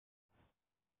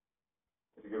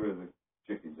Get rid of the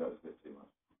chickens, that was a bit too much.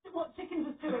 What, chickens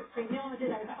are too extreme? The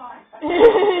armadillo is fine.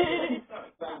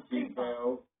 Thank you,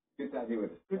 Phil. Good to have you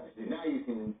with us. Good to see you. Now you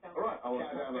can shout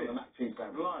down on the mac cheese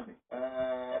sandwich. Blimey.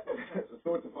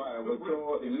 Sword to Fire will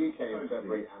tour the UK in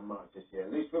February and March this year.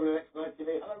 Loose from the next 90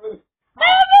 minutes. Hello, Ruth.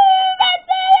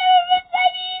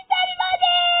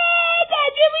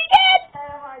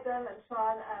 And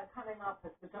Sean, coming up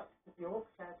as the Duchess of York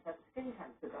shares her skin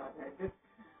cancer diagnosis,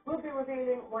 we'll be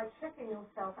revealing why checking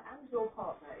yourself and your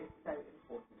partner is so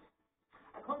important.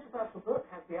 A controversial book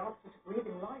has the answer to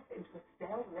breathing life into a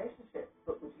stale relationship,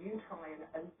 but would you try an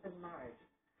open marriage?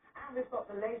 And we've got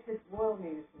the latest royal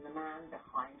news from the man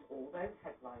behind all those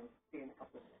headlines. See you in a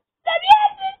couple of minutes.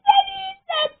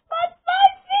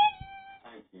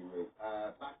 Thank you, Ruth.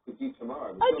 Back with you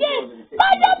tomorrow. Okay.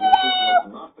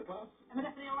 Masterclass. Am I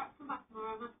definitely alright to come back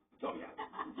tomorrow, Emma? Oh, yeah.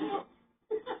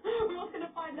 We're also going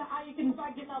to find out how you can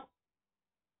bag yourself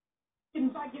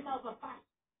a fashion.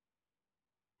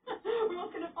 We're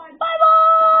also going to find out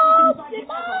how you can bag yourself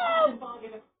a fashion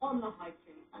bargain on the high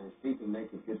street. And sleeping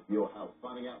naked good for your health.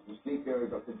 Finding out from Sleep Hero,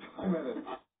 Dr. Time Ellis.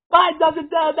 Bye, Dr.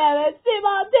 Time Ellis. See you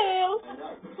on I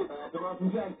know. Tomorrow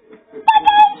from 10.